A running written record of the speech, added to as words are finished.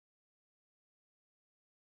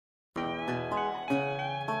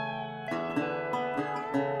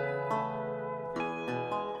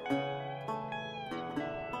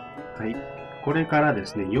これからで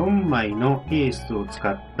すね、4枚のエースを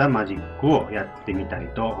使ったマジックをやってみたい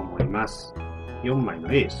と思います。4枚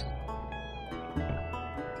のエース。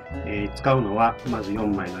使うのは、まず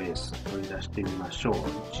4枚のエース取り出してみましょう。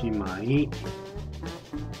1枚、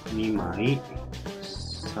2枚、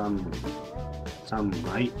3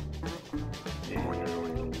枚、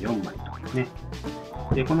4枚とね。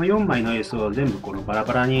で、この4枚のエースを全部このバラ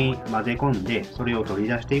バラに混ぜ込んで、それを取り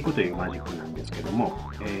出していくというマジックなんですけども、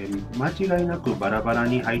間違いなくバラバラ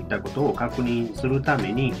に入ったことを確認するた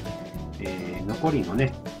めに、残りの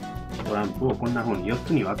ね、トランプをこんな風に4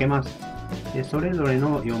つに分けます。で、それぞれ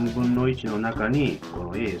の4分の1の中に、こ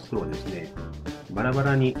のエースをですね、バラバ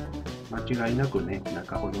ラに間違いなくね、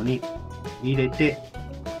中ほどに入れて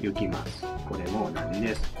いきます。これも同じ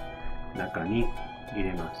です。中に入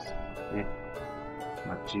れます。ね。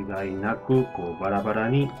間違いなくこうバラバラ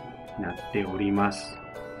になっております。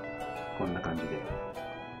こんな感じで。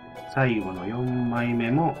最後の4枚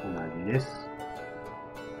目も同じです。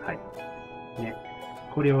はい。ね。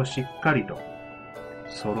これをしっかりと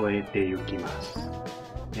揃えていきます。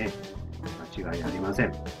ね。間違いありませ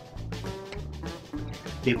ん。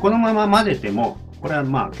で、このまま混ぜても、これは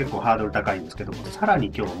まあ結構ハードル高いんですけども、さらに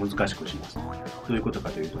今日は難しくします。どういうことか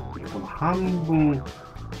というと、この半分、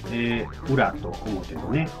裏と表の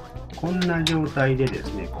ね、こんな状態でで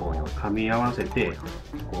すね、こう噛み合わせて、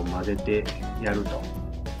こう混ぜてやると。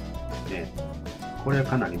ね、これは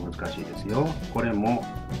かなり難しいですよ。これも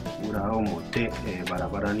裏表、バラ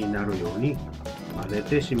バラになるように混ぜ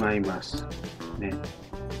てしまいます。ね、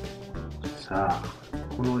さあ、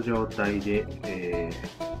この状態で、エ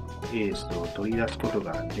ースを取り出すこと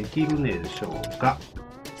ができるのでしょうか？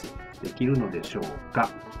できるのでしょうか？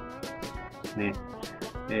ね。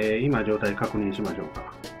今状態確認しましょう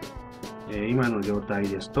か。今の状態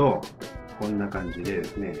ですと、こんな感じでで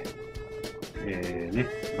すね、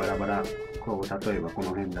バラバラ、こう、例えばこ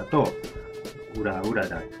の辺だと、裏裏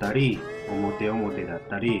だったり、表表だっ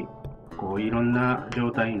たり、こういろんな状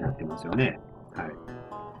態になってますよね。はい。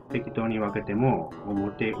適当に分けても、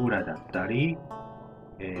表裏だったり、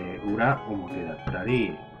裏表だった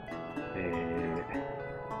り、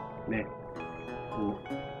ね、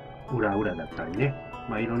裏裏だったりね。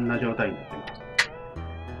まあ、いろんな状態になっていま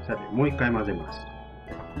す。さて、もう一回混ぜます。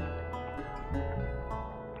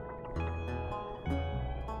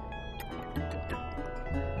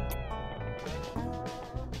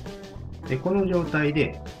で、この状態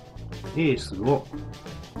でエースを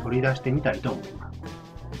取り出してみたいと思います。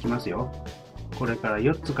いきますよ。これから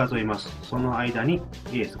4つ数えます。その間に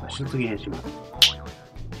エースが出現します。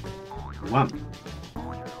1、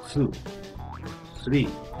2、3、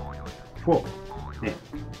4。ね、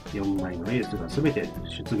4枚のエースがすべて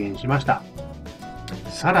出現しました。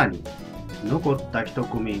さらに、残った1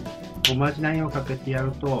組、おまじないをかけてや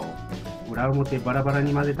ると、裏表バラバラ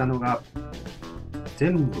に混ぜたのが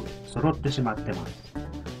全部揃ってしまってま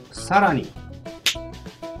す。さらに、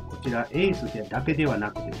こちらエースだけでは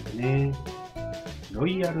なくてですね、ロ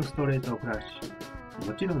イヤルストレートフラッシ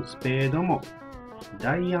ュ、もちろんスペードも、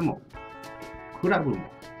ダイヤも、クラブも、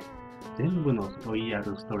全部のロイヤ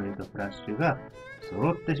ルストレートフラッシュが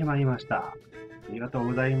揃ってしまいました。ありがとう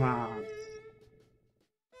ございます。